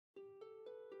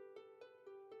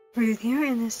Right here,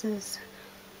 and this is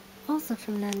also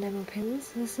from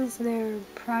Nandemopins. This is their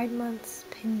Pride Month's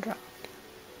pin drop.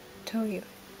 TouYue.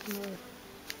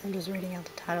 I'm just reading out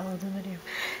the title of the video.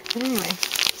 But anyway,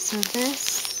 so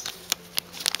this,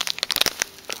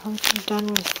 probably could have done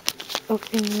with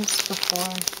opening this before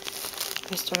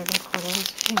I started recording.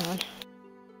 So hang on.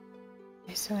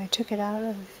 Okay, so I took it out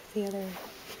of the other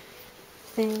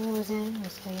thing it was in. It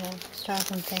was a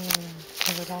styrofoam thing and then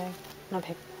paper bag. Not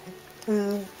paper bag.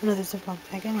 Another Ziploc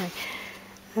bag. Anyway.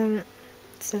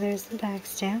 So there's the back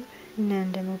stamp,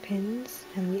 Nandemopins,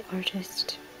 and the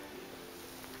artist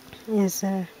is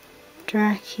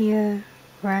drachearannak.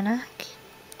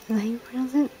 Is that how you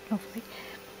pronounce it? Hopefully.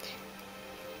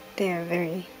 They are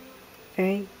very,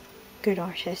 very good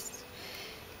artists.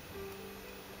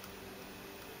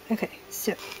 Okay,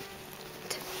 so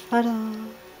ta-da!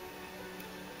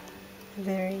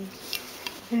 Very,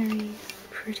 very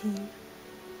pretty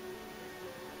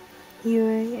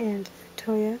Yue and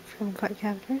TouYue from Card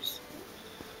Captors.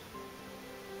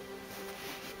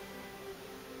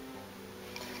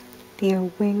 Their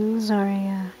wings are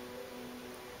a,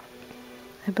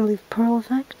 I believe, pearl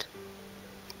effect.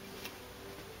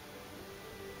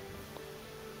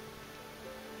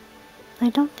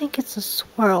 I don't think it's a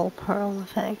swirl pearl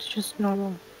effect, just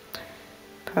normal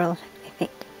pearl effect, I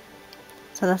think.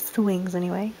 So that's the wings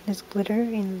anyway. There's glitter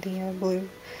in the blue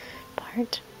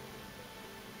part.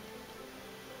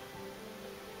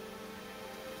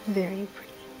 Very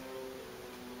pretty.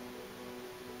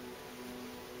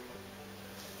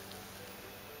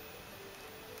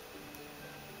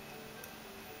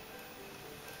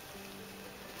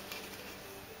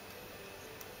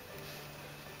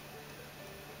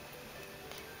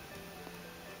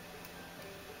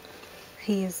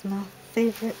 He is my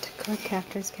favorite Card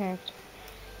Captors character.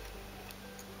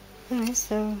 Anyway,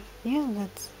 so yeah,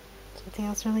 that's something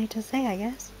else really to say, I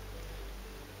guess.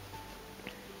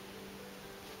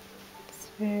 It's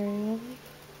very lovely.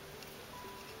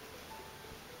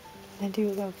 I do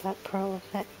love that pearl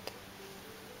effect.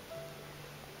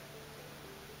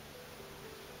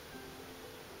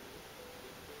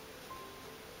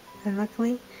 And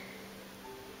luckily,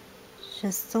 she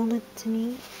just sold it to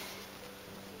me.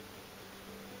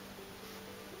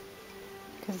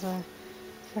 Because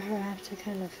for her I have to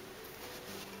kind of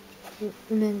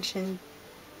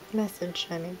message,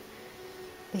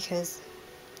 because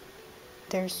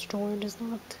their store does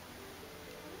not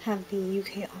have the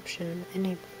UK option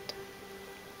enabled.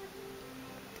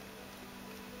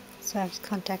 So I have to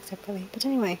contact separately. But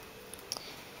anyway,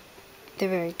 they're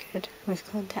very good with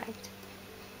contact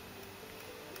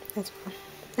as well.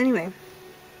 Anyway,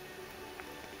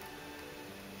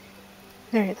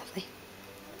 very lovely.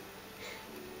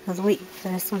 I was waiting for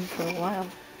this one for a while,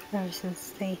 ever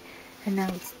since they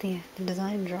announced the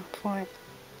design drop for it.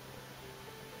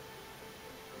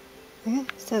 Okay,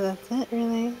 so that's it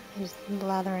really. I'm just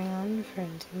blathering on for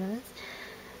 2 minutes.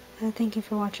 Thank you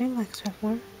for watching. Like, subscribe for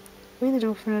more. Ring the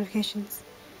bell for notifications.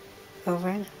 Over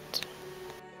and out.